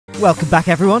Welcome back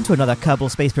everyone to another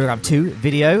Kerbal Space Program 2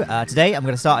 video. Today I'm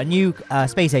going to start a new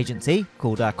space agency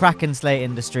called Kraken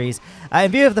Industries.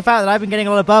 In view of the fact that I've been getting a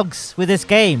lot of bugs with this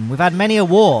game, we've had many a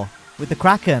war with the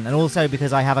Kraken, and also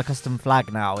because I have a custom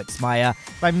flag now. It's my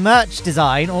merch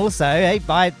design also. Hey,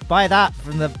 buy that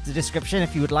from the description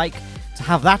if you would like to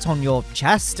have that on your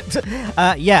chest.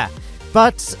 Yeah.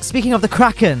 But speaking of the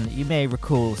Kraken, you may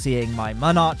recall seeing my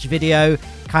Monarch video.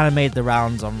 Kind of made the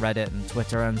rounds on Reddit and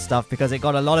Twitter and stuff because it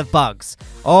got a lot of bugs.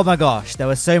 Oh my gosh, there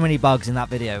were so many bugs in that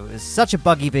video. It was such a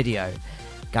buggy video.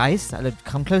 Guys,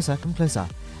 come closer, come closer.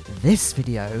 This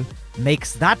video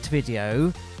makes that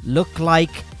video look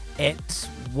like it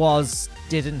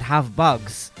didn't have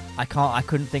bugs. I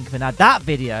couldn't think of an That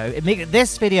video,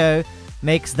 this video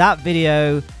makes that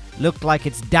video look like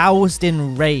it's doused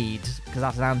in Raid, because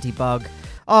that's an anti-bug.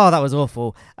 Oh, that was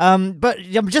awful. But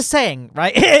I'm just saying,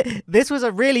 right? This was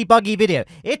a really buggy video.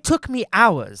 It took me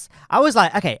hours. I was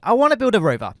like, okay, I want to build a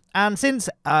rover. And since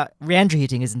re-entry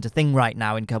heating isn't a thing right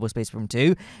now in Kerbal Space Program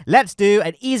 2, let's do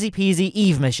an easy-peasy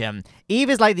Eve mission. Eve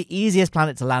is like the easiest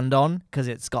planet to land on because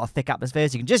it's got a thick atmosphere,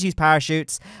 so you can just use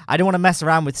parachutes. I don't want to mess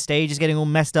around with stages getting all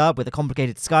messed up with a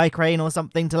complicated sky crane or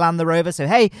something to land the rover. So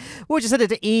hey, we'll just send it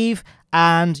to Eve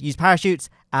and use parachutes,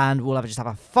 and we'll just have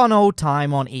a fun old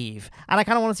time on Eve. And I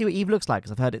kind of want to see what Eve looks like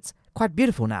because I've heard it's quite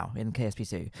beautiful now in KSP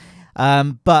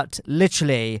 2. But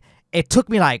literally, it took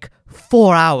me like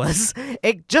 4 hours.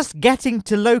 Just getting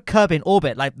to low Kerbal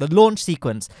orbit, like the launch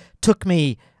sequence, took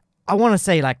me, I want to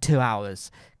say like 2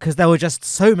 hours, because there were just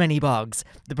so many bugs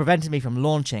that prevented me from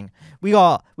launching. We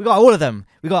got all of them.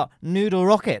 We got noodle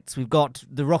rockets. We've got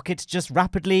the rocket just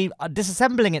rapidly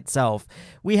disassembling itself.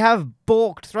 We have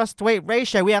balked thrust-weight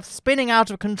ratio. We have spinning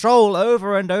out of control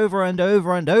over and over and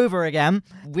over and over again.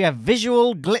 We have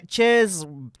visual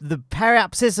glitches. The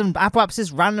periapsis and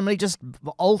apoapsis randomly just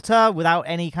alter without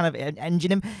any kind of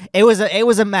engine. It was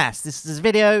a mess. This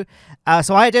video.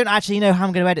 So I don't actually know how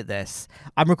I'm going to edit this.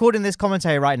 I'm recording this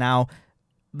commentary right now.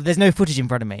 There's no footage in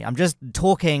front of me. I'm just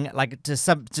talking like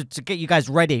to get you guys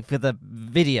ready for the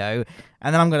video,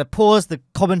 and then I'm going to pause the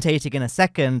commentating in a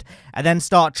second and then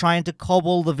start trying to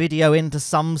cobble the video into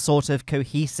some sort of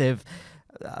cohesive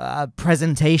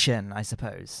presentation, I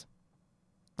suppose.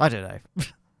 I don't know.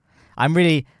 I'm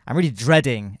really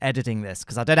dreading editing this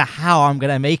because I don't know how I'm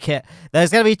going to make it. There's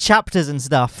going to be chapters and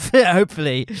stuff,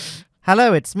 hopefully.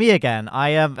 Hello, it's me again.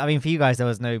 I mean, for you guys, there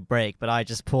was no break, but I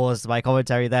just paused my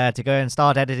commentary there to go and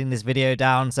start editing this video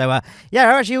down. So, yeah,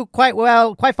 we're actually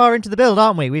quite far into the build,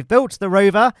 aren't we? We've built the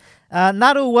rover, and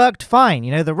that all worked fine.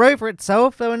 You know, the rover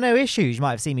itself, there were no issues. You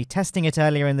might have seen me testing it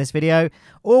earlier in this video.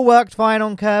 All worked fine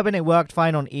on Kerbal, it worked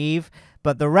fine on Eve,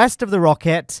 but the rest of the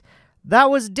rocket, that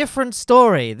was a different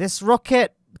story. This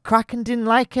rocket, Kraken didn't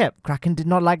like it. Kraken did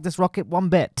not like this rocket one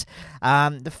bit.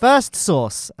 The first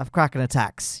source of Kraken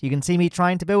attacks, you can see me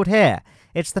trying to build here.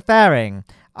 It's the fairing.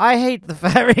 I hate the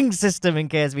fairing system in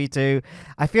KSP 2.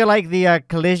 I feel like the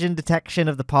collision detection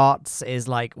of the parts is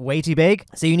like way too big.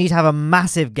 So you need to have a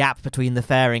massive gap between the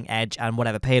fairing edge and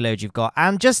whatever payload you've got.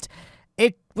 And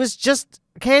it was just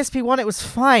KSP 1, it was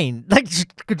fine. Like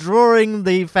drawing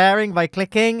the fairing by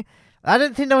clicking. I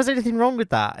don't think there was anything wrong with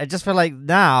that. I just feel like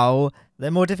now they're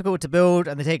more difficult to build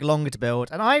and they take longer to build.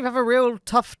 And I have a real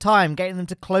tough time getting them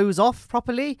to close off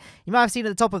properly. You might have seen at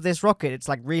the top of this rocket, it's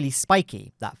like really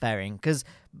spiky, that fairing. Because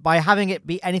by having it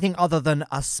be anything other than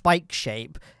a spike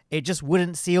shape, it just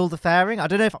wouldn't seal the fairing. I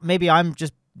don't know if maybe I'm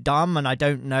just dumb and I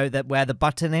don't know that where the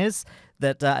button is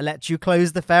that lets you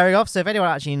close the fairing off. So if anyone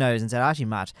actually knows and said, actually,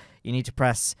 Matt, you need to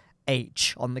press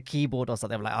H on the keyboard or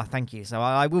something, I'm like, oh, thank you. So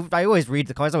I always read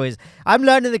the comments. I'm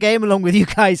learning the game along with you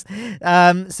guys.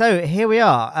 So here we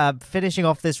are, finishing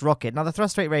off this rocket. Now the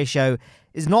thrust rate ratio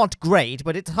is not great,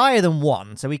 but it's higher than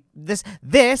 1. So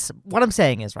what I'm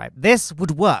saying is, right, this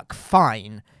would work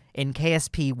fine in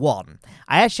KSP 1.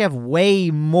 I actually have way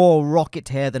more rocket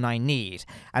here than I need,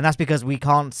 and that's because we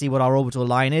can't see what our orbital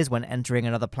line is when entering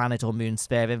another planet or moon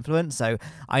sphere of influence, so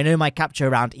I know my capture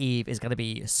around Eve is going to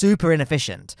be super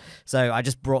inefficient, so I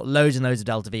just brought loads and loads of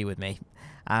Delta V with me.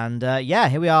 And yeah,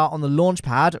 here we are on the launch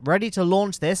pad, ready to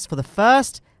launch this for the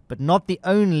first, but not the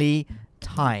only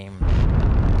time.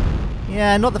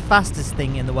 Yeah, not the fastest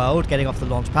thing in the world, getting off the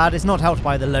launch pad. It's not helped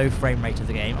by the low frame rate of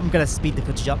the game. I'm going to speed the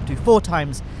footage up to 4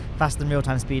 times faster than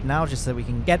real-time speed now, just so we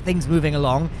can get things moving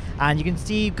along. And you can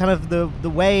see kind of the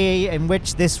way in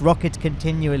which this rocket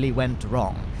continually went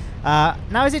wrong.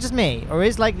 Now, is it just me? Or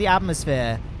is, like, the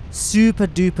atmosphere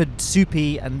super-duper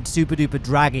soupy and super-duper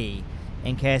draggy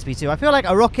in KSP 2? I feel like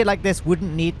a rocket like this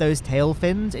wouldn't need those tail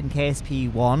fins in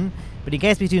KSP 1. But in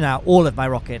KSP 2 now, all of my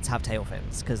rockets have tail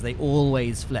fins because they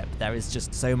always flip. There is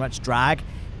just so much drag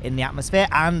in the atmosphere,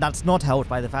 and that's not helped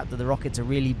by the fact that the rockets are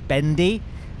really bendy.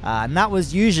 And that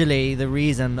was usually the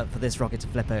reason for this rocket to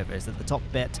flip over, is that the top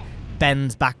bit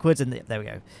bends backwards, and there we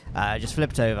go, just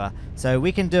flipped over. So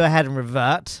we can do ahead and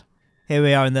revert. Here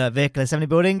we are in the vehicle assembly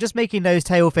building, just making those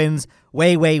tail fins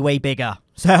way, way, way bigger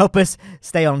to help us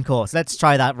stay on course. Let's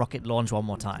try that rocket launch one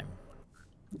more time.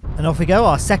 And off we go,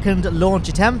 our second launch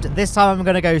attempt. This time I'm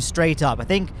going to go straight up. I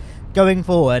think going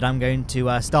forward I'm going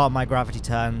to start my gravity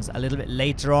turns a little bit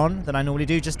later on than I normally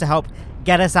do, just to help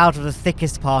get us out of the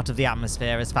thickest part of the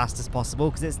atmosphere as fast as possible,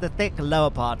 because it's the thick lower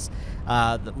parts,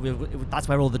 that's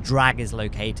where all the drag is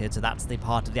located, so that's the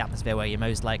part of the atmosphere where you're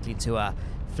most likely to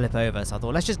flip over. So I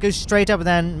thought, let's just go straight up, and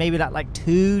then maybe like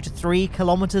 2 to 3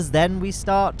 kilometers, then we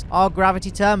start our gravity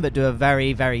turn, but do a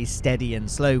very, very steady and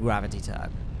slow gravity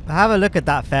turn. Have a look at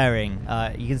that fairing.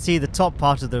 You can see the top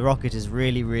part of the rocket is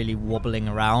really, really wobbling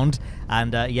around,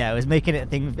 and yeah, it was making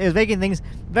things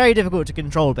very difficult to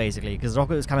control, basically, because the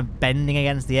rocket was kind of bending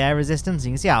against the air resistance.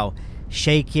 You can see how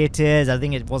shaky it is. I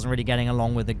think it wasn't really getting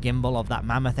along with the gimbal of that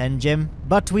mammoth engine,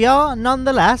 but we are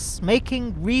nonetheless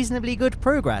making reasonably good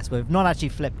progress. We've not actually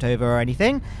flipped over or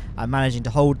anything. I'm managing to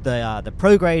hold the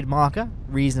prograde marker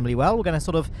reasonably well. We're going to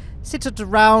sort of sit at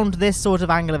around this sort of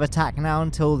angle of attack now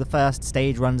until the first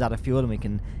stage runs out of fuel and we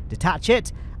can detach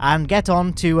it and get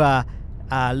on to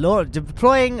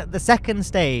deploying the second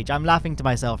stage. I'm laughing to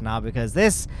myself now because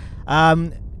this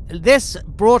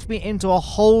brought me into a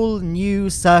whole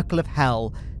new circle of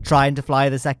hell trying to fly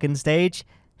the second stage.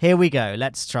 Here we go,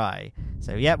 let's try.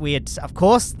 So yeah, we had, of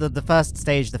course, the first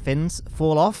stage, the fins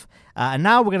fall off, and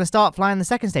now we're going to start flying the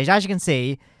second stage. As you can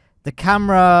see, the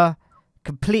camera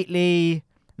completely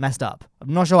messed up.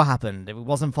 I'm not sure what happened. It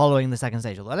wasn't following the second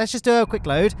stage. Let's just do a quick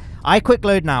load. I quick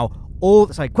load now,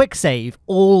 quick save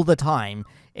all the time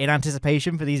in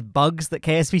anticipation for these bugs that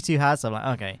KSP2 has. So I'm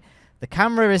like, okay, the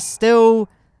camera is still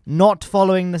not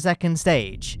following the second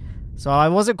stage. So I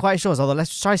wasn't quite sure. So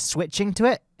let's try switching to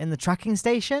it in the tracking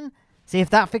station. See if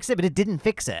that fixed it, but it didn't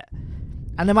fix it.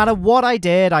 And no matter what I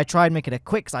did, I tried making a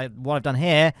quick... what I've done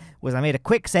here was I made a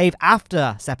quick save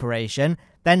after separation,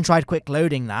 then tried quick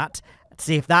loading that to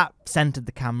see if that centered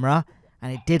the camera,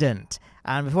 and it didn't.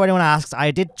 And before anyone asks,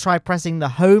 I did try pressing the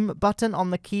home button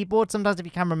on the keyboard. Sometimes if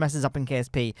your camera messes up in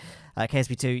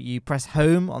KSP2, you press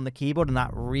home on the keyboard and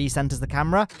that recenters the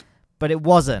camera. But it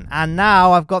wasn't. And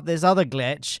now I've got this other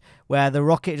glitch where the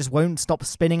rocket just won't stop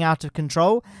spinning out of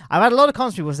control. I've had a lot of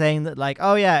comments people saying that, like,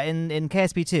 oh yeah, in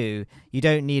KSP2, you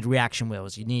don't need reaction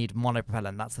wheels, you need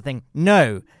monopropellant, that's the thing.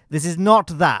 No, this is not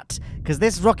that, because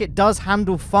this rocket does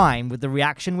handle fine with the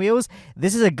reaction wheels.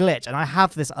 This is a glitch, and I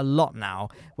have this a lot now,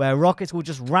 where rockets will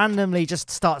just randomly just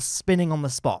start spinning on the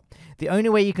spot. The only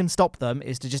way you can stop them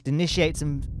is to just initiate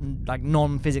some like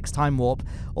non-physics time warp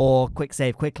or quick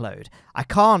save, quick load. I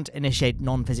can't initiate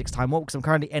non-physics time warp because I'm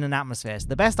currently in an atmosphere. So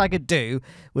the best I could do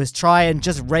was try and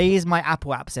just raise my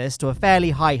apoapsis to a fairly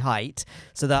high height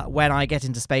so that when I get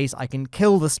into space, I can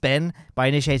kill the spin by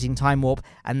initiating time warp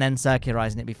and then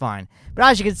circularizing it be fine. But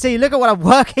as you can see, look at what I'm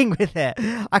working with here.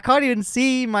 I can't even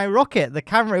see my rocket. The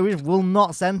camera will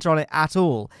not center on it at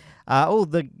all. Oh,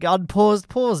 the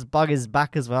pause bug is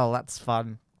back as well. That's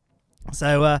fun.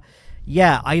 So,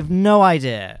 yeah, I have no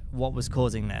idea what was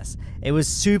causing this. It was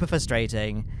super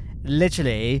frustrating.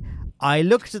 Literally, I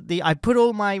put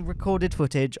all my recorded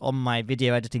footage on my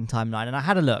video editing timeline, and I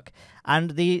had a look.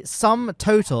 And the sum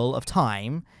total of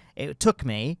time it took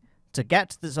me to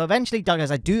get to so eventually,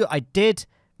 guys, I did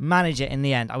manage it in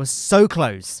the end. I was so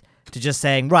close to just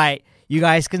saying, right, you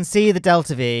guys can see the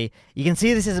Delta V. You can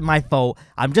see this isn't my fault.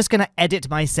 I'm just going to edit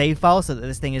my save file so that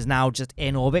this thing is now just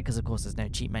in orbit, because of course there's no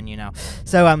cheat menu now.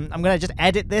 So I'm going to just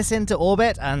edit this into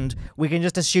orbit, and we can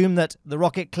just assume that the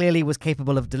rocket clearly was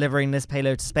capable of delivering this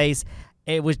payload to space.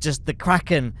 It was just the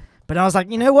Kraken. But I was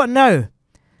like, you know what? No,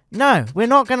 we're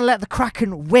not going to let the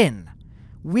Kraken win.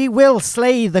 We will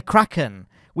slay the Kraken.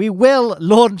 We will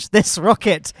launch this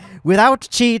rocket without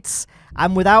cheats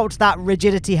and without that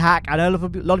rigidity hack. I know a lot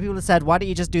of people have said, why don't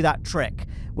you just do that trick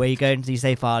where you go into the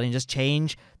save file and just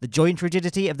change the joint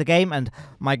rigidity of the game? And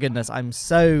my goodness, I'm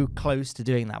so close to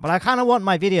doing that. But I kind of want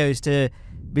my videos to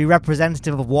be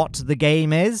representative of what the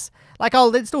game is. Like,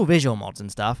 I'll install visual mods and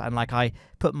stuff, and like I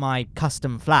put my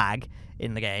custom flag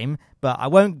in the game, but I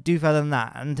won't do further than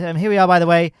that. And here we are, by the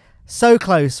way. So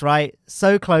close, right?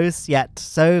 So close, yet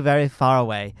so very far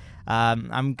away.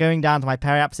 I'm going down to my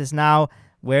periapsis now.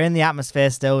 We're in the atmosphere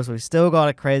still, so we've still got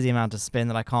a crazy amount of spin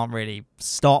that I can't really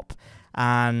stop.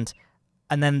 And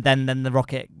then the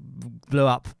rocket blew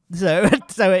up. So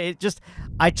it just...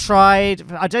 I tried...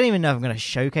 I don't even know if I'm going to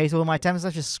showcase all my attempts.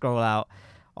 Let's just scroll out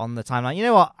on the timeline. You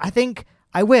know what? I think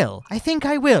I will. I think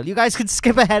I will. You guys can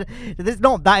skip ahead. It's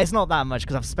not that much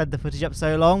because I've sped the footage up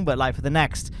so long. But like for the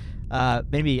next,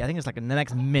 maybe I think it's like in the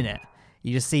next minute,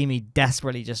 you just see me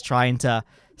desperately just trying to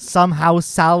somehow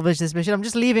salvage this mission. I'm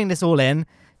just leaving this all in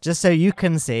just so you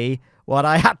can see what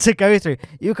I had to go through.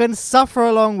 You can suffer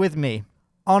along with me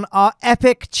on our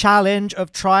epic challenge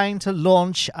of trying to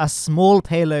launch a small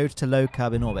payload to low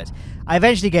Kerbal orbit. I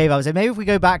eventually gave up. I said maybe if we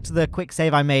go back to the quick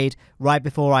save I made right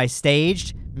before I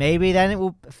staged, maybe then it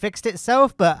will fix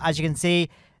itself. But as you can see,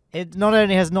 it not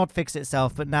only has not fixed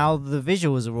itself, but now the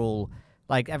visuals are all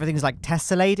like everything's like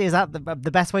tessellated. Is that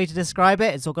the best way to describe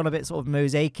it? It's all gone a bit sort of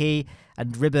mosaicy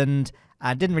and ribboned,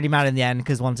 and didn't really matter in the end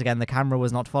because once again the camera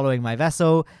was not following my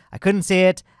vessel. I couldn't see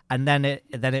it, and then it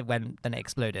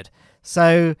exploded.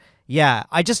 So yeah,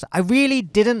 I really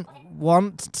didn't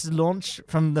want to launch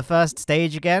from the first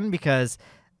stage again because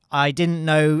I didn't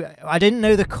know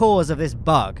the cause of this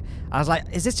bug. I was like,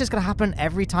 is this just gonna happen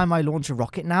every time I launch a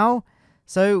rocket now?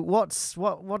 So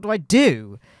what do I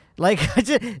do? Like,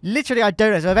 literally, I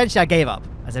don't know. So eventually I gave up.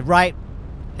 I said, right,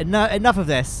 enough of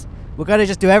this. We're going to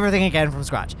just do everything again from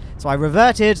scratch. So I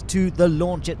reverted to the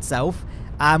launch itself,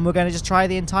 and we're going to just try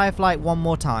the entire flight one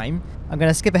more time. I'm going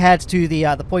to skip ahead to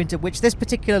the point at which this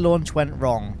particular launch went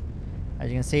wrong. As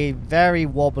you can see, very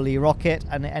wobbly rocket,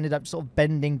 and it ended up sort of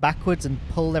bending backwards and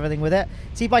pulled everything with it.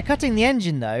 See, by cutting the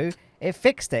engine, though, it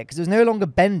fixed it, because it was no longer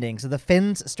bending, so the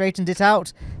fins straightened it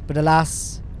out, but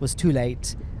alas, was too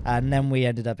late. And then we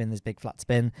ended up in this big flat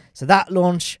spin. So that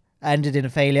launch ended in a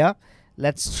failure.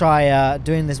 Let's try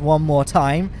doing this one more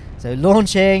time. So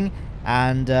launching,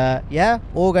 and yeah,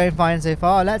 all going fine so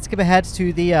far. Let's skip ahead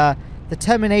to the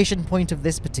termination point of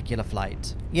this particular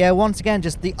flight. Yeah, once again,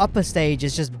 just the upper stage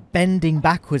is just bending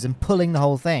backwards and pulling the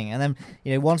whole thing. And then,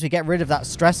 you know, once we get rid of that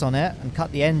stress on it and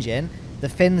cut the engine, the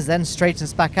fins then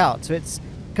straightens back out. So it's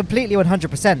completely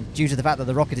 100% due to the fact that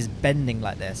the rocket is bending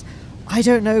like this. I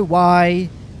don't know why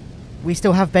we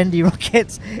still have bendy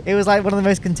rockets. It was like one of the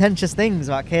most contentious things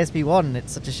about KSP1.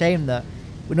 It's such a shame that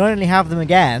we not only have them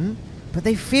again, but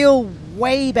they feel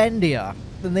way bendier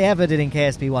than they ever did in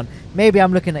KSP1. Maybe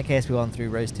I'm looking at KSP1 through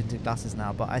rose-tinted glasses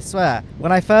now, but I swear,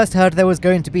 when I first heard there was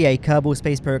going to be a Kerbal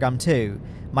Space Program 2,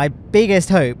 my biggest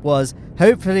hope was,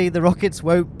 hopefully the rockets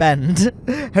won't bend.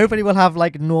 Hopefully we'll have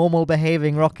like normal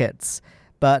behaving rockets,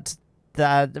 but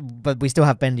we still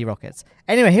have bendy rockets.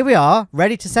 Anyway, here we are,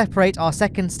 ready to separate our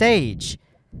second stage.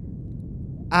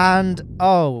 And,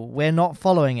 oh, we're not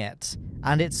following it.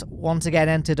 And it's once again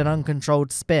entered an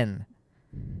uncontrolled spin.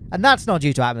 And that's not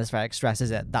due to atmospheric stress,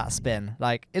 is it? That spin.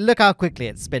 Like, look how quickly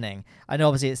it's spinning. I know,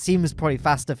 obviously, it seems probably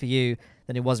faster for you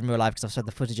than it was in real life because I've set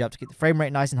the footage up to keep the frame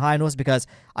rate nice and high, and also because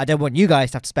I don't want you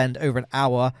guys to have to spend over an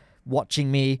hour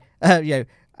watching me, you know,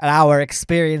 an hour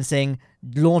experiencing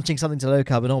launching something to low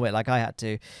Kerbal orbit like I had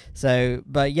to. So,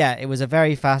 but yeah, it was a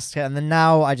very fast, and then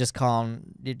now I just can't.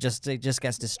 It just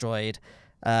gets destroyed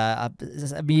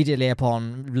immediately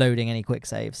upon loading any quick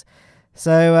saves.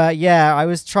 So yeah, I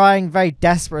was trying very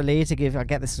desperately to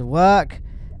get this to work,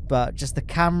 but just the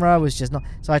camera was just not.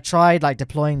 So I tried like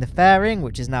deploying the fairing,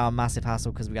 which is now a massive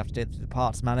hassle because we have to do it through the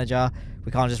parts manager.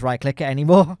 We can't just right click it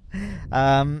anymore.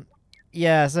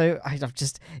 Yeah, so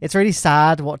it's really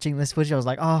sad watching this footage. I was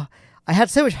like, oh, I had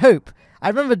so much hope. I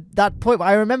remember that point where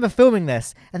I remember filming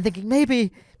this and thinking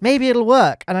maybe it'll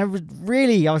work. And I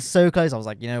was so close. I was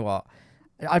like, you know what?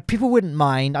 People wouldn't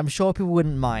mind. I'm sure people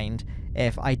wouldn't mind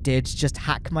if I did just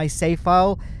hack my save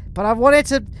file. But I wanted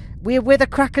to. We're the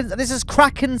Kraken. This is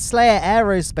Kraken Slayer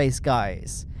Aerospace,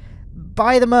 guys.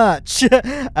 Buy the merch. You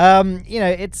know,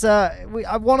 it's I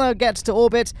want to get to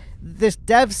orbit. This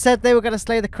dev said they were going to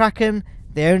slay the Kraken.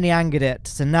 They only angered it.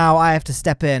 So now I have to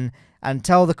step in and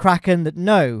tell the Kraken that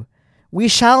no, we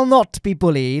shall not be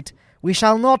bullied. We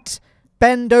shall not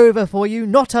bend over for you,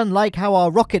 not unlike how our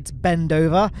rockets bend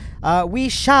over. We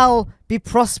shall be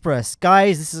prosperous.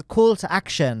 Guys, this is a call to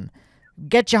action.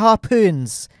 Get your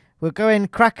harpoons. We're going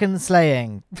Kraken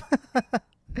slaying.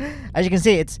 As you can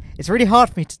see, it's really hard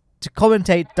for me to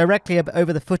commentate directly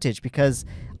over the footage because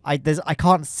I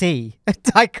can't see.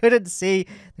 I couldn't see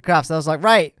the craft. So I was like,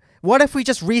 right, what if we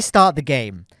just restart the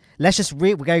game? Let's just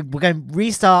we're going to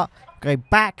restart, going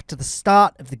back to the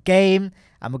start of the game,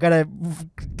 and we're going to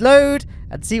load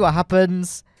and see what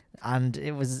happens. And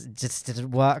it just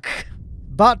didn't work.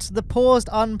 But the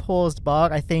unpaused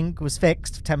bug, I think, was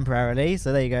fixed temporarily.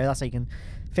 So there you go. That's how you can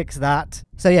fix that.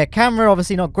 So yeah, camera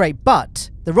obviously not great,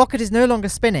 but the rocket is no longer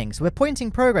spinning. So we're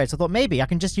pointing progress. I thought maybe I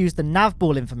can just use the nav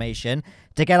ball information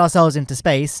to get ourselves into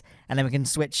space, and then we can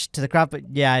switch to the craft. But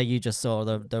yeah, you just saw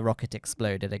the rocket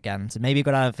exploded again. So maybe it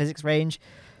got out of physics range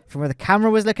from where the camera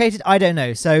was located. I don't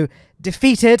know. So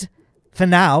defeated, for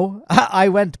now, I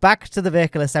went back to the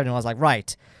vehicle assembly and I was like,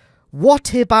 right,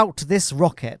 what about this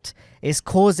rocket is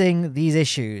causing these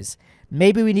issues?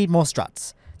 Maybe we need more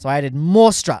struts. So I added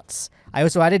more struts. I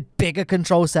also added bigger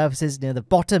control surfaces near the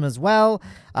bottom as well.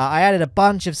 I added a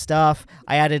bunch of stuff.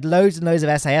 I added loads and loads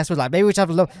of SAS. Was like, maybe we should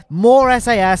have more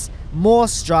SAS, more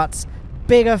struts,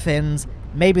 bigger fins.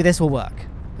 Maybe this will work.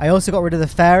 I also got rid of the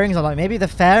fairings. I'm like, maybe the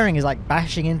fairing is like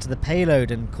bashing into the payload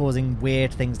and causing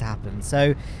weird things to happen.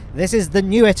 So this is the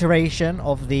new iteration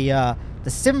of the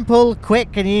simple,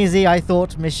 quick and easy, I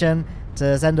thought, mission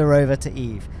to send a rover to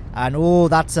Eve. And oh,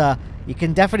 that's you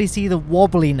can definitely see the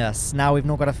wobbliness now we've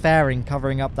not got a fairing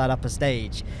covering up that upper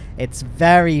stage. It's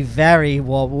very, very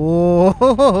wobbly.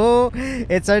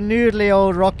 It's a noodly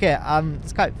old rocket.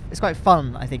 It's quite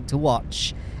fun, I think, to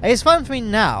watch. It's fun for me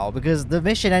now because the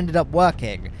mission ended up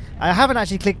working. I haven't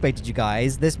actually clickbaited you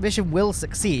guys. This mission will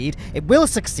succeed. It will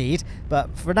succeed,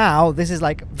 but for now, this is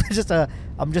like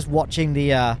I'm just watching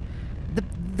the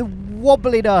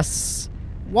wobbliness.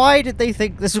 Why did they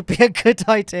think this would be a good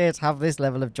idea to have this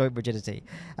level of joint rigidity?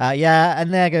 Yeah,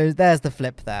 and there's the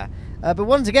flip there. But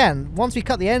once again, once we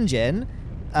cut the engine,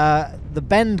 the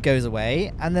bend goes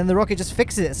away, and then the rocket just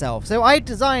fixes itself. So I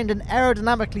designed an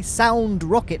aerodynamically sound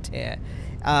rocket here.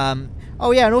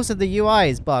 Oh yeah, and also the UI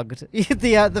is bugged.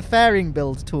 The fairing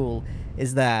build tool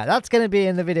is there. That's going to be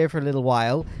in the video for a little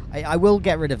while. I will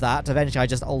get rid of that. Eventually I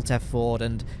just Alt F4'd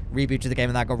and rebooted the game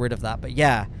and that got rid of that. But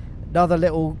yeah, another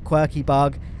little quirky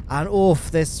bug. And oof,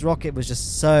 this rocket was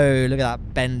just so... Look at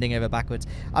that, bending over backwards.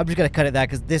 I'm just going to cut it there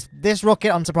because this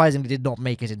rocket, unsurprisingly, did not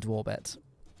make it into orbit.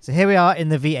 So here we are in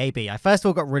the VAB. I first of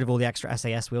all got rid of all the extra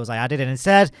SAS wheels I added and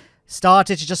instead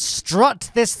started to just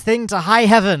strut this thing to high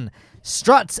heaven.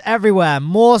 Struts everywhere.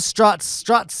 More struts.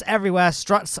 Struts everywhere.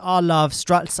 Struts are love.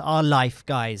 Struts are life,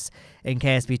 guys, in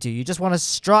KSP2. You just want to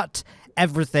strut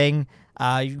everything.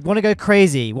 You want to go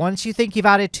crazy. Once you think you've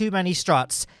added too many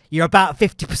struts, you're about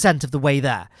 50% of the way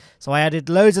there. So I added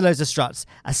loads and loads of struts,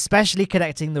 especially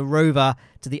connecting the rover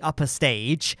to the upper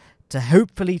stage to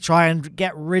hopefully try and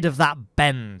get rid of that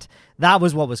bend. That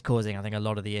was what was causing, I think, a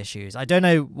lot of the issues. I don't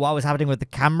know what was happening with the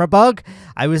camera bug.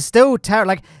 I was still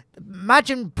like,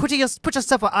 imagine put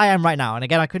yourself where I am right now. And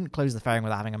again, I couldn't close the fairing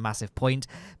without having a massive point.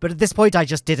 But at this point, I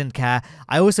just didn't care.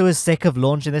 I also was sick of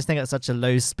launching this thing at such a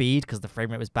low speed because the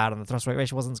frame rate was bad and the thrust rate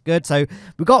ratio wasn't as good. So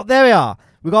there we are.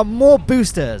 We got more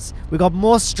boosters. We got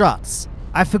more struts.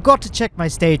 I forgot to check my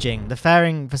staging. The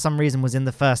fairing, for some reason, was in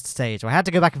the first stage. So I had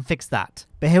to go back and fix that.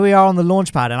 But here we are on the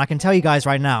launch pad, and I can tell you guys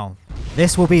right now,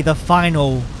 this will be the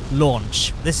final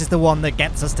launch. This is the one that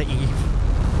gets us to Eve.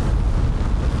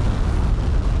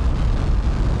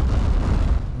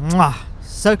 Mwah.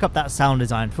 Soak up that sound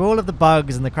design. For all of the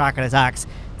bugs and the Kraken attacks,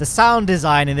 the sound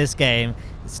design in this game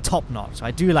is top-notch.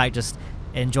 I do like just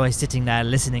enjoy sitting there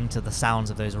listening to the sounds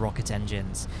of those rocket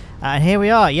engines. And here we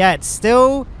are. Yeah, it's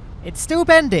still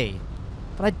bendy,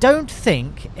 but I don't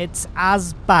think it's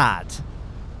as bad.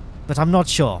 But I'm not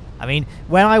sure. I mean,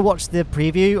 when I watched the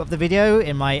preview of the video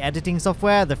in my editing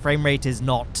software, the frame rate is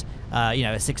not,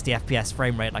 a 60 FPS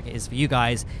frame rate like it is for you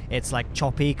guys. It's like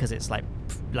choppy because it's like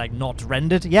not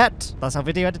rendered yet. That's how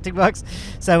video editing works.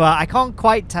 So I can't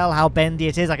quite tell how bendy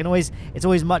it is. It's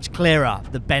always much clearer,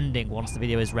 the bending, once the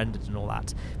video is rendered and all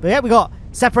that. But yeah, we got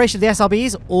separation of the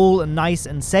SRBs, all nice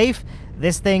and safe.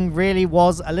 This thing really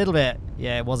was a little bit,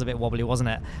 yeah, it was a bit wobbly, wasn't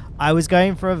it? I was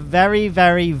going for a very,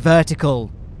 very vertical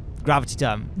gravity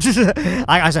term.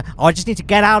 I just need to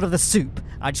get out of the soup.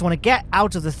 I just want to get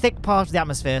out of the thick part of the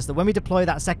atmosphere so that when we deploy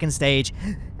that second stage,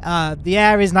 the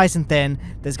air is nice and thin.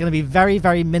 There's going to be very,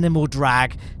 very minimal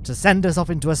drag to send us off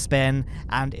into a spin,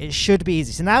 and it should be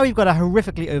easy. So now we've got a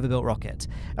horrifically overbuilt rocket.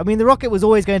 I mean, the rocket was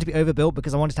always going to be overbuilt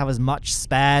because I wanted to have as much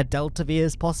spare Delta V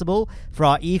as possible for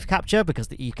our Eve capture, because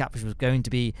the Eve capture was going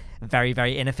to be very,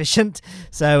 very inefficient.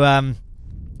 So,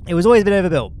 it was always a bit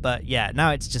overbuilt, but yeah, now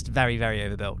it's just very, very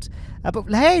overbuilt.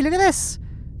 But hey, look at this!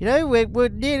 You know,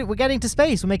 we're getting to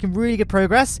space. We're making really good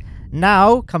progress.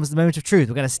 Now comes the moment of truth.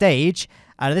 We're going to stage,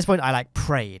 and at this point, I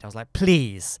prayed. I was like,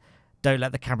 please don't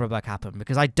let the camera bug happen,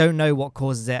 because I don't know what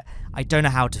causes it. I don't know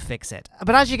how to fix it.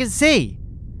 But as you can see,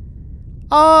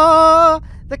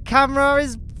 the camera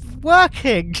is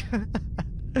working.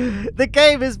 The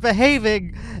game is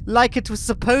behaving like it was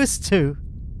supposed to.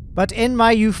 But in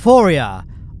my euphoria,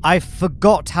 I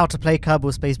forgot how to play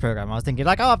Kerbal Space Program. I was thinking,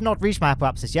 I've not reached my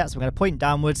apoapsis yet, so I'm going to point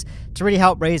downwards to really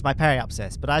help raise my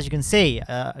periapsis. But as you can see,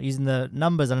 using the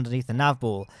numbers underneath the nav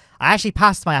ball, I actually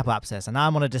passed my apoapsis, and now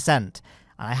I'm on a descent.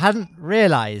 And I hadn't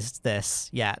realized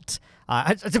this yet.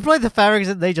 I deployed the fairings,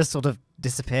 and they just sort of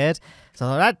disappeared. So I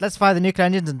thought, right, let's fire the nuclear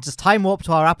engines and just time warp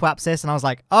to our apoapsis. And I was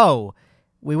like, oh,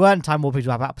 we weren't time warping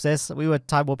to our apsis, we were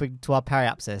time warping to our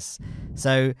periapsis.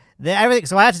 So everything.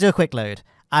 So I had to do a quick load,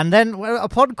 and then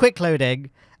upon quick loading,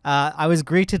 I was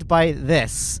greeted by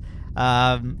this.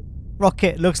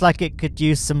 Rocket looks like it could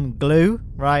use some glue,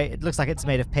 right? It looks like it's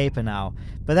made of paper now.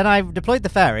 But then I deployed the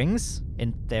fairings,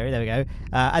 in theory, there we go,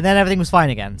 and then everything was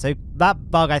fine again. So that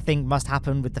bug, I think, must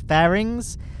happen with the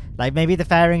fairings. Like, maybe the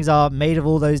fairings are made of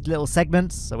all those little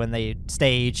segments, so when they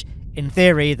stage, in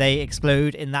theory, they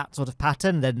explode in that sort of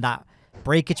pattern, then that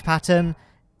breakage pattern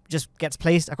just gets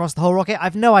placed across the whole rocket.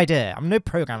 I've no idea. I'm no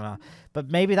programmer, but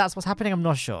maybe that's what's happening. I'm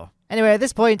not sure. Anyway, at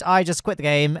this point, I just quit the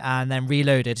game and then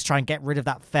reloaded to try and get rid of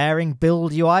that fairing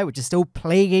build UI, which is still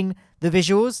plaguing the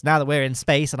visuals now that we're in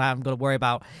space and I haven't got to worry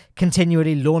about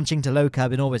continually launching to low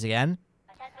Kerbal orbit again.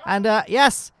 And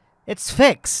yes, it's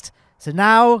fixed. So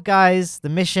now, guys, the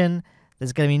mission,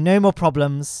 there's going to be no more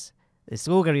problems. It's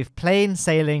all going to be plain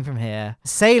sailing from here.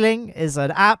 Sailing is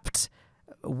an apt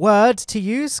word to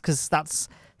use because that's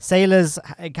sailors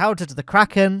encountered the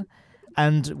Kraken,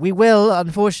 and we will,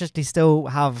 unfortunately, still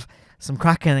have some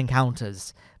Kraken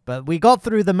encounters. But we got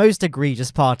through the most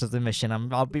egregious part of the mission.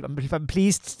 I'm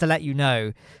pleased to let you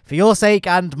know, for your sake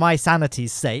and my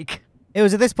sanity's sake. It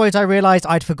was at this point I realised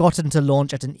I'd forgotten to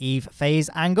launch at an Eve phase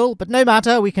angle, but no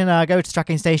matter, we can go to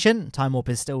tracking station. Time warp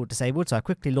is still disabled, so I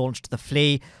quickly launched the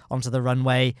flea onto the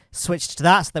runway, switched to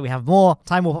that so that we have more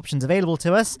time warp options available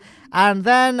to us, and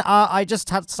then I just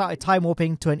had started time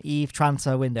warping to an Eve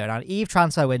transfer window. Now, an Eve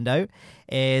transfer window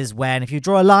is when, if you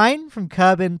draw a line from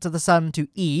Kerbal to the sun to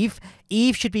Eve,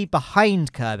 Eve should be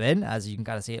behind Kerbal, as you can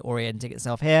kind of see it orienting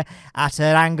itself here, at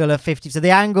an angle of 50. So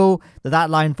the angle that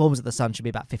line forms at the sun should be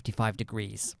about 55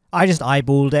 degrees. I just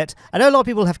eyeballed it. I know a lot of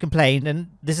people have complained,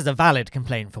 and this is a valid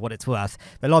complaint for what it's worth,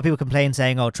 but a lot of people complain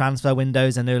saying, oh, transfer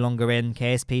windows are no longer in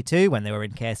KSP 2 when they were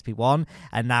in KSP 1,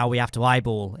 and now we have to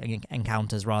eyeball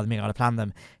encounters rather than being able to plan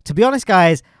them. To be honest,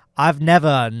 guys, I've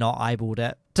never not eyeballed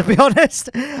it. To be honest,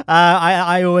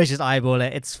 I always just eyeball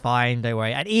it. It's fine, don't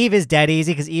worry. And Eve is dead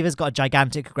easy because Eve has got a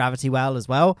gigantic gravity well as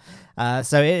well.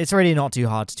 So it's really not too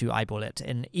hard to eyeball it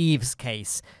in Eve's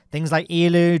case. Things like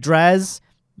Elu, Dres,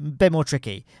 bit more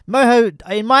tricky. Moho,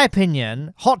 in my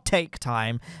opinion, hot take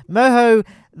time. Moho,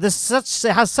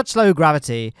 it has such low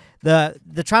gravity that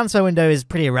the transfer window is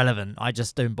pretty irrelevant. I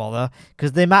just don't bother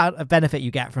because the amount of benefit you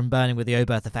get from burning with the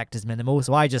O-berth effect is minimal.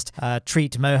 So I just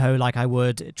treat Moho like I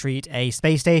would treat a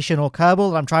space station or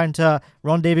Kerbal that I'm trying to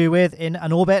rendezvous with in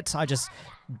an orbit. I just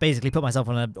basically put myself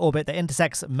on an orbit that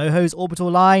intersects Moho's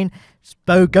orbital line, just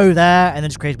go there, and then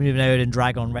just create a maneuver node and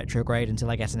drag on retrograde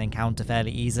until I get an encounter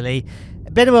fairly easily.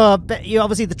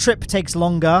 Obviously the trip takes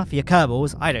longer for your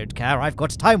Kerbals. I don't care, I've got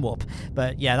time warp.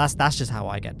 But yeah, that's just how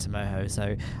I get to Moho.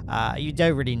 So you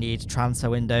don't really need transfer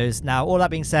windows. Now, all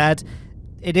that being said,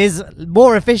 it is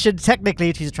more efficient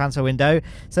technically to use a transfer window.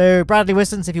 So Bradley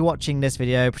Wistons, if you're watching this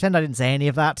video, pretend I didn't say any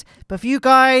of that. But for you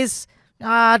guys,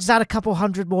 just add a couple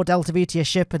hundred more Delta V to your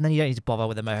ship, and then you don't need to bother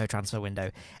with a Moho transfer window.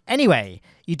 Anyway,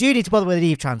 you do need to bother with an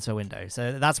Eve transfer window,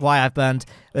 so that's why I've burned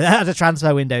without a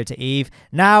transfer window to Eve.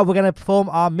 Now we're going to perform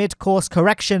our mid-course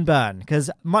correction burn,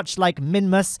 because much like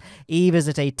Minmus, Eve is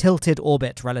at a tilted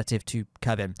orbit relative to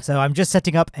Kerbal. So I'm just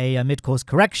setting up a mid-course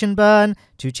correction burn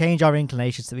to change our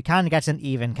inclination so we can get an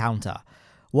Eve encounter.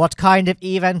 What kind of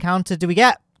Eve encounter do we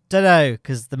get? Don't know,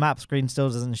 because the map screen still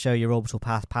doesn't show your orbital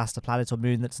path past a planet or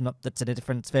moon that's in a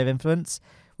different sphere of influence,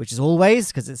 which is always,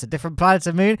 because it's a different planet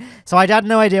or moon. So I had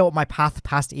no idea what my path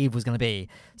past Eve was going to be.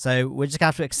 So we're just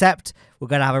going to have to accept we're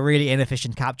going to have a really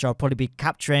inefficient capture. I'll probably be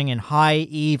capturing in high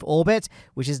Eve orbit,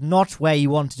 which is not where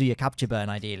you want to do your capture burn,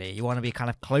 ideally. You want to be kind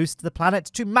of close to the planet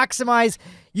to maximize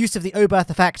use of the O-berth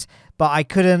effect, but I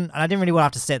couldn't, and I didn't really want to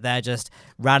have to sit there just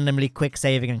randomly quick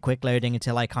saving and quick loading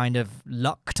until I kind of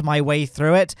lucked my way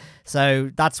through it. So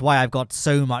that's why I've got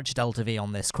so much Delta V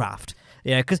on this craft.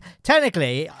 You know, because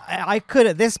technically, I could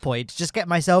at this point just get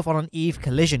myself on an Eve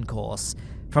collision course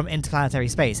from interplanetary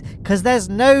space, because there's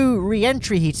no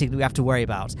re-entry heating that we have to worry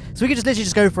about. So we could just literally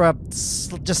just go for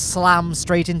just slam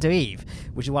straight into Eve,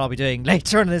 which is what I'll be doing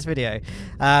later on in this video.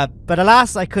 But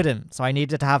alas, I couldn't. So I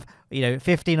needed to have,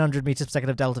 1,500 meters per second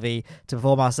of Delta V to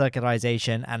perform our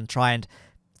circularization and try and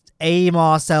aim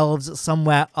ourselves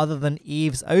somewhere other than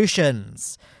Eve's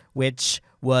oceans, which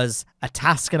was a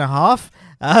task and a half.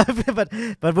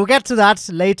 But we'll get to that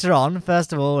later on.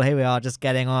 First of all, here we are just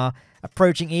getting our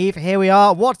approaching Eve. Here we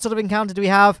are. What sort of encounter do we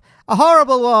have? A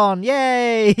horrible one!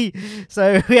 Yay!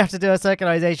 So we have to do a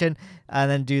circularization and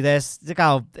then do this. Look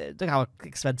how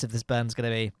expensive this burn's going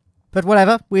to be. But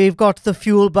whatever, we've got the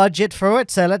fuel budget for it,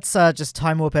 so let's just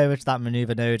time warp over to that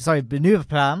maneuver node. Sorry, maneuver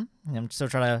plan. I'm still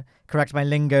trying to correct my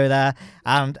lingo there.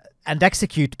 And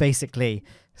execute, basically.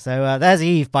 So there's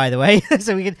Eve, by the way.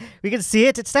 So we can see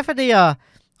it. It's definitely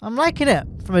I'm liking it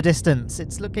from a distance.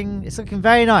 It's looking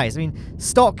very nice. I mean,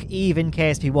 stock Eve in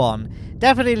KSP1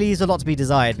 definitely leaves a lot to be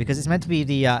desired because it's meant to be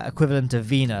the equivalent of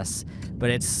Venus, but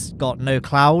it's got no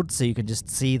clouds, so you can just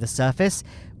see the surface,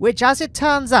 which, as it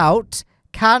turns out,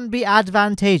 can be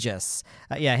advantageous.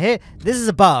 Yeah, here, this is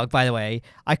a bug, by the way.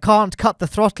 I can't cut the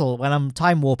throttle when I'm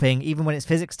time warping, even when it's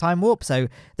physics time warp, so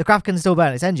the craft can still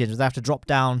burn its engines, but I have to drop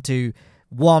down to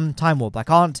 1 time warp. I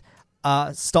can't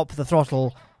stop the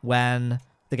throttle when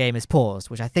the game is paused,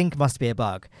 which I think must be a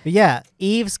bug. But yeah,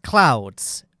 Eve's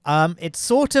clouds. It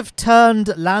sort of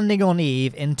turned landing on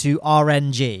Eve into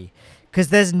RNG. Because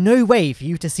there's no way for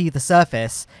you to see the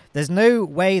surface. There's no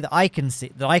way that I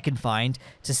can find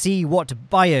to see what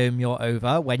biome you're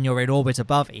over when you're in orbit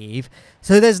above Eve.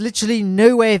 So there's literally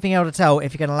no way of being able to tell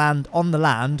if you're going to land on the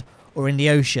land or in the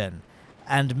ocean.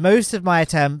 And most of my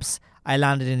attempts, I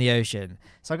landed in the ocean.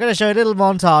 So I'm going to show a little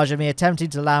montage of me attempting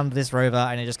to land this rover,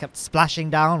 and it just kept splashing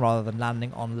down rather than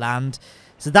landing on land.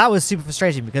 So that was super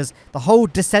frustrating because the whole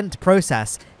descent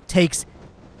process takes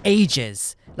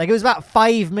ages. Like, it was about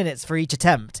 5 minutes for each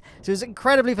attempt. So it was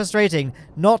incredibly frustrating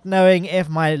not knowing if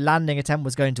my landing attempt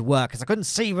was going to work because I couldn't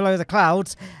see below the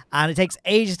clouds, and it takes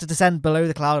ages to descend below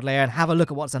the cloud layer and have a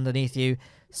look at what's underneath you.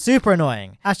 Super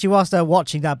annoying. Actually, whilst I'm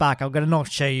watching that back, I'm going to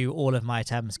not show you all of my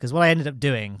attempts because what I ended up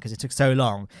doing, because it took so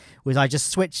long, was I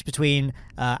just switched between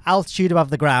altitude above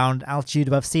the ground, altitude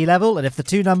above sea level, and if the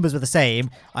two numbers were the same,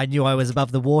 I knew I was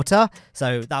above the water.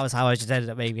 So that was how I just ended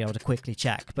up being able to quickly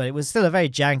check. But it was still a very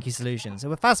janky solution. So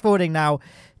we're fast forwarding now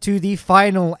to the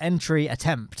final entry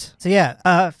attempt. So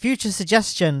yeah, future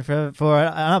suggestion for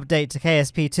an update to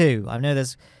KSP2. I know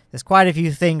there's quite a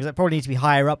few things that probably need to be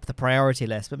higher up the priority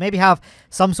list, but maybe have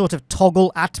some sort of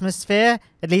toggle atmosphere,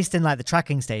 at least in like the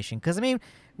tracking station. Because, I mean,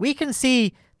 we can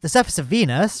see the surface of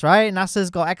Venus, right? NASA's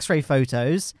got X-ray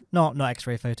photos. Not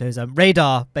X-ray photos,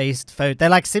 radar-based photos. They're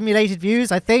like simulated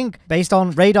views, I think, based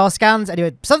on radar scans.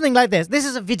 Anyway, something like this. This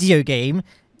is a video game.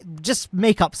 Just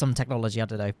make up some technology, I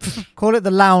don't know. Call it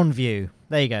the Lowne view.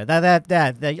 There you go. There.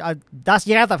 You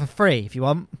can have that for free if you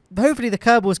want. Hopefully the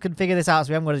Kerbals can figure this out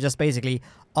so we haven't got to just basically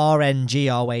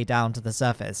RNG our way down to the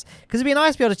surface. Because it'd be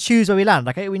nice to be able to choose where we land.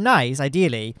 Like, it'd be nice,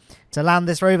 ideally, to land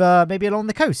this rover maybe along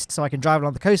the coast. So I can drive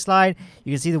along the coastline.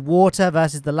 You can see the water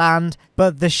versus the land.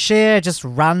 But the sheer just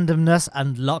randomness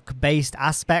and luck-based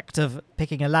aspect of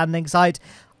picking a landing site,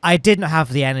 I didn't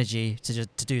have the energy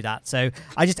to do that. So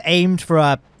I just aimed for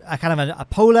a kind of a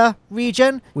polar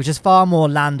region, which is far more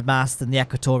landmass than the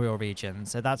equatorial region.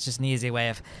 So that's just an easy way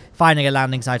of finding a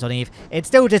landing site on Eve. It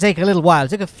still did take a little while. It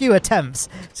took a few attempts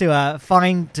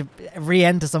to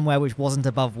re-enter somewhere which wasn't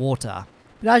above water.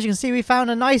 But as you can see, we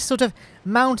found a nice sort of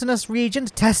mountainous region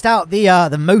to test out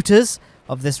the motors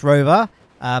of this rover.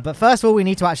 But first of all, we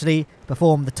need to actually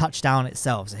perform the touchdown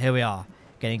itself. So here we are,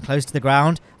 getting close to the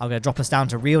ground. I'm going to drop us down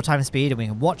to real-time speed, and we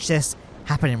can watch this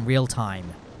happen in real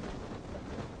time.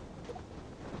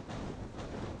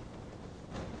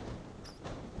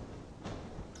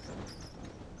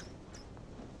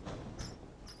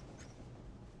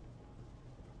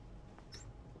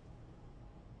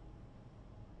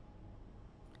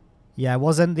 Yeah,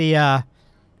 wasn't the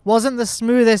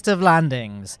smoothest of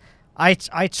landings.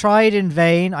 I tried in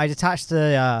vain. I detached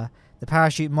the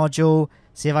parachute module,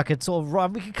 see if I could sort of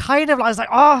run. We could kind of, I was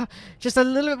like, just a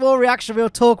little bit more reaction wheel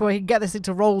torque where we can get this thing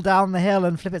to roll down the hill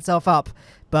and flip itself up,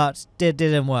 but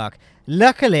didn't work.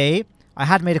 Luckily, I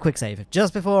had made a quick save.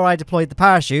 Just before I deployed the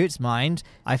parachutes, mind,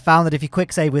 I found that if you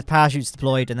quick save with parachutes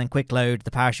deployed and then quick load,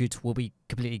 the parachutes will be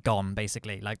completely gone,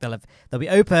 basically. Like, they'll be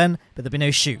open, but there'll be no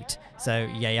chute. So,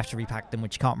 yeah, you have to repack them,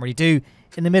 which you can't really do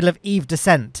in the middle of Eve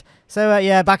descent. So,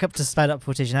 yeah, back up to sped up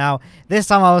footage now. This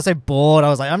time I was so bored, I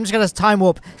was like, I'm just going to time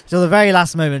warp till the very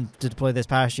last moment to deploy this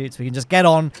parachute so we can just get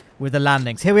on with the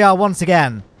landings. Here we are once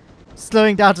again,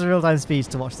 slowing down to real-time speeds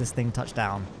to watch this thing touch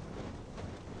down.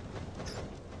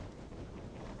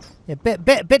 Yeah,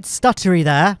 bit stuttery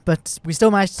there, but we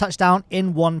still managed to touch down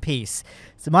in one piece.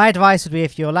 So my advice would be,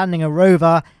 if you're landing a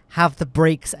rover, have the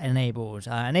brakes enabled.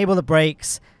 Enable the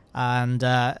brakes, and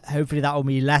hopefully that will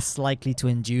be less likely to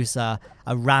induce a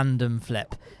random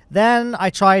flip. Then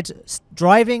I tried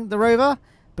driving the rover,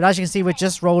 but as you can see, we're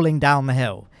just rolling down the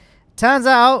hill. Turns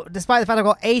out, despite the fact I've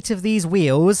got 8 of these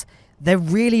wheels, they're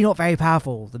really not very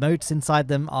powerful. The motors inside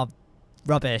them are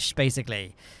rubbish,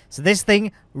 basically. So this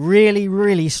thing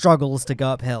really struggles to go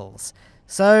up hills.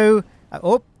 So,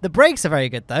 the brakes are very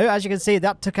good though. As you can see,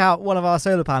 that took out one of our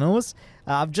solar panels.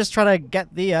 I'm just trying to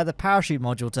get the parachute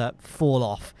module to fall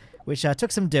off, which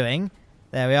took some doing.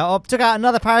 There we are. Oh, took out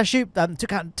another parachute.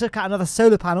 Took out another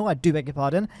solar panel. I do beg your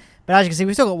pardon. But as you can see,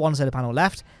 we've still got one solar panel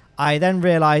left. I then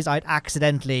realised I'd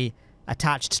accidentally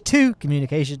attached 2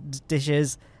 communication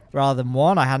dishes rather than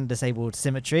 1. I hadn't disabled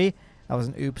symmetry. That was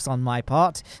an oops on my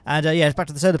part. And yeah, back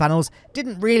to the solar panels.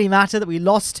 Didn't really matter that we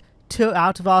lost 2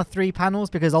 out of our 3 panels,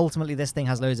 because ultimately this thing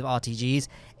has loads of RTGs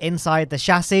inside the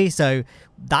chassis, so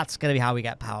that's going to be how we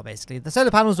get power, basically. The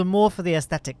solar panels were more for the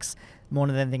aesthetics more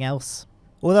than anything else.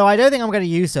 Although I don't think I'm going to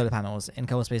use solar panels in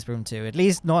Kerbal Space Program 2, at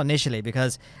least not initially,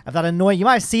 because of that annoying... You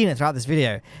might have seen it throughout this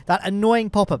video. That annoying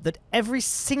pop-up that every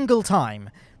single time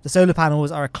the solar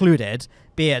panels are occluded,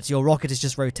 be it your rocket is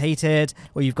just rotated,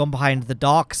 or you've gone behind the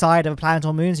dark side of a planet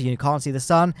or moon so you can't see the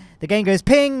sun, the game goes,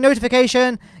 ping,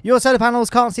 notification, your solar panels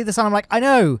can't see the sun. I'm like, I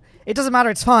know, it doesn't matter,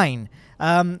 it's fine.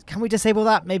 Can we disable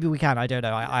that? Maybe we can, I don't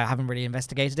know. I haven't really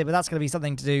investigated it, but that's going to be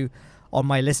something to do on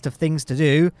my list of things to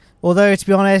do. Although, to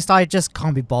be honest, I just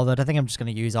can't be bothered. I think I'm just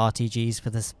going to use RTGs for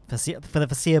the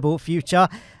foreseeable future.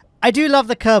 I do love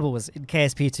the Kerbals in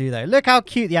KSP2, though. Look how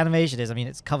cute the animation is. I mean,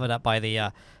 it's covered up by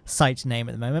the site name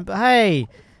at the moment. But hey,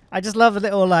 I just love the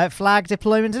little flag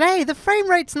deployment. And hey, the frame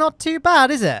rate's not too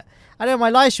bad, is it? I know my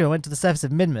live stream I went to the surface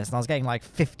of Minmus and I was getting like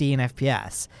 15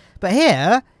 FPS. But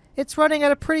here, it's running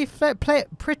at a pretty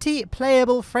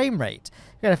playable frame rate.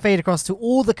 We're going to fade across to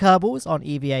all the Kerbals on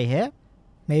EVA here.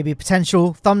 Maybe a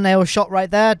potential thumbnail shot right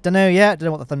there. Don't know yet. Don't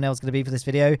know what the thumbnail's going to be for this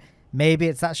video. Maybe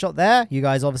it's that shot there. You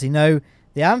guys obviously know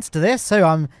the answer to this, so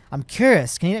I'm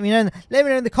curious. Can you let me know? Let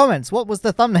me know in the comments. What was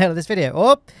the thumbnail of this video?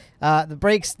 Oh, the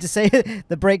brakes to say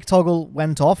the brake toggle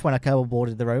went off when a Kerbal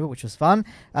boarded the rover, which was fun.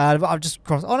 I've just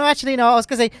crossed. Oh no, actually no. I was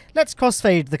gonna say let's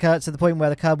crossfade to the point where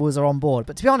the Kerbals are on board.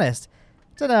 But to be honest,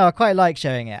 I don't know. I quite like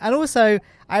showing it, and also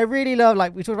I really love,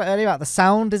 like we talked about earlier, about the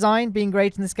sound design being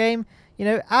great in this game. You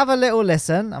know, have a little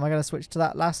listen. Am I going to switch to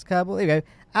that last Kerbal? There you go.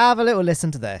 Have a little listen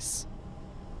to this.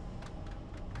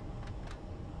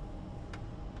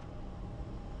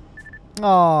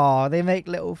 Oh, they make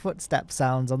little footstep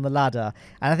sounds on the ladder.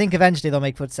 And I think eventually they'll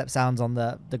make footstep sounds on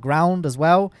the ground as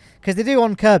well. Because they do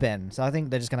on Kerbin. So I think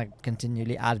they're just going to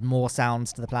continually add more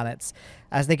sounds to the planets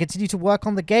as they continue to work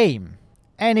on the game.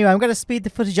 Anyway, I'm going to speed the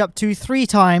footage up to 3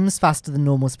 times faster than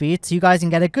normal speed, so you guys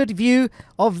can get a good view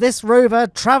of this rover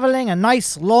travelling a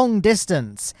nice long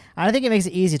distance. And I think it makes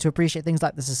it easier to appreciate things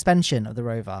like the suspension of the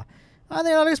rover. I think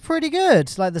that looks pretty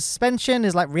good. Like the suspension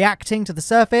is like reacting to the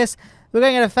surface. We're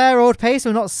going at a fair old pace.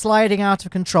 We're not sliding out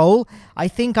of control. I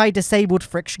think I disabled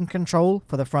friction control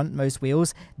for the frontmost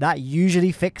wheels. That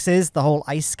usually fixes the whole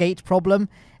ice skate problem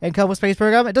in Kerbal Space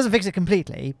Program. It doesn't fix it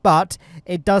completely, but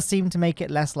it does seem to make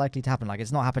it less likely to happen. Like,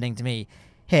 it's not happening to me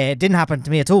here. It didn't happen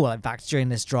to me at all, in fact, during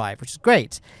this drive, which is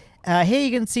great. Here you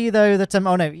can see, though, that,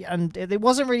 oh no, and it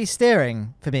wasn't really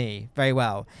steering for me very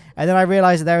well. And then I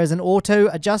realized that there is an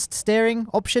auto-adjust steering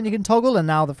option you can toggle, and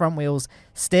now the front wheels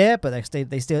steer, but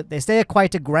they steer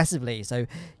quite aggressively, so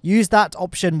use that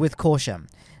option with caution.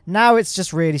 Now it's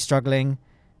just really struggling.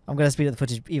 I'm going to speed up the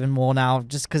footage even more now,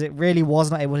 just because it really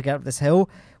was not able to get up this hill,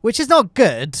 which is not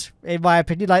good, in my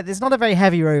opinion. Like, it's not a very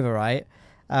heavy rover, right?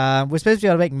 We're supposed to be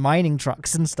able to make mining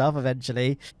trucks and stuff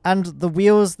eventually. And the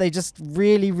wheels, they just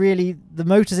really, the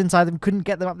motors inside them couldn't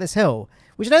get them up this hill,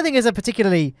 which I don't think is a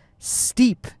particularly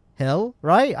steep hill,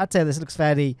 right? I'd say this looks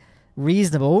fairly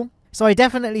reasonable. So I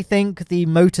definitely think the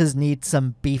motors need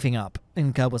some beefing up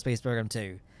in Kerbal Space Program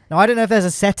 2. Now, I don't know if there's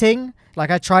a setting.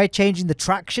 Like, I tried changing the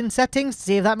traction settings to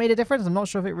see if that made a difference. I'm not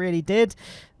sure if it really did.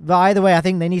 But either way, I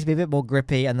think they need to be a bit more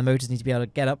grippy, and the motors need to be able to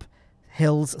get up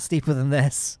hills steeper than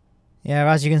this.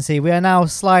 Yeah, as you can see, we are now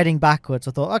sliding backwards.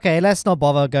 I thought, okay, let's not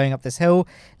bother going up this hill.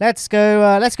 Let's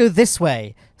go this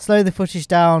way. Slow the footage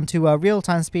down to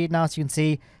real-time speed now so you can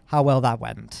see how well that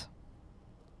went.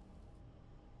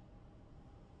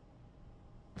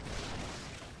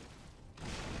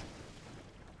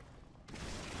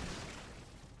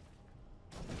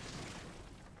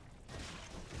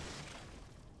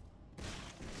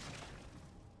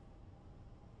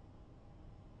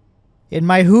 In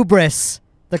my hubris,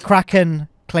 the Kraken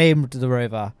claimed the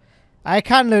rover. I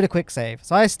can load a quick save,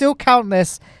 so I still count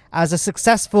this as a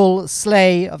successful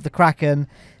slay of the Kraken,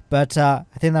 but I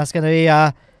think that's going to be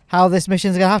how this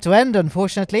mission is going to have to end,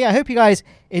 unfortunately. I hope you guys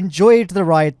enjoyed the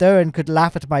ride, though, and could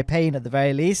laugh at my pain at the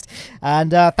very least.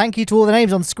 And thank you to all the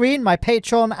names on screen, my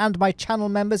Patreon and my channel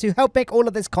members who help make all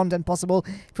of this content possible.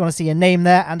 If you want to see a name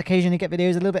there and occasionally get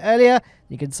videos a little bit earlier,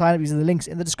 you can sign up using the links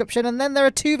in the description. And then there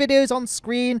are 2 videos on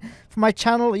screen from my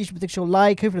channel. You should think you'll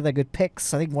like. Hopefully they're good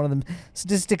picks. I think one of them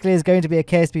statistically is going to be a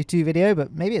KSP2 video,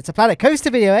 but maybe it's a Planet Coaster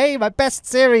video, eh? My best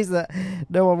series that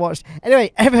no one watched.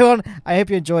 Anyway, everyone, I hope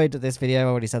you enjoyed this video. I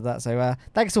already said that. So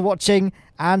thanks for watching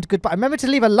and goodbye. Remember to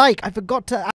leave a like. I forgot to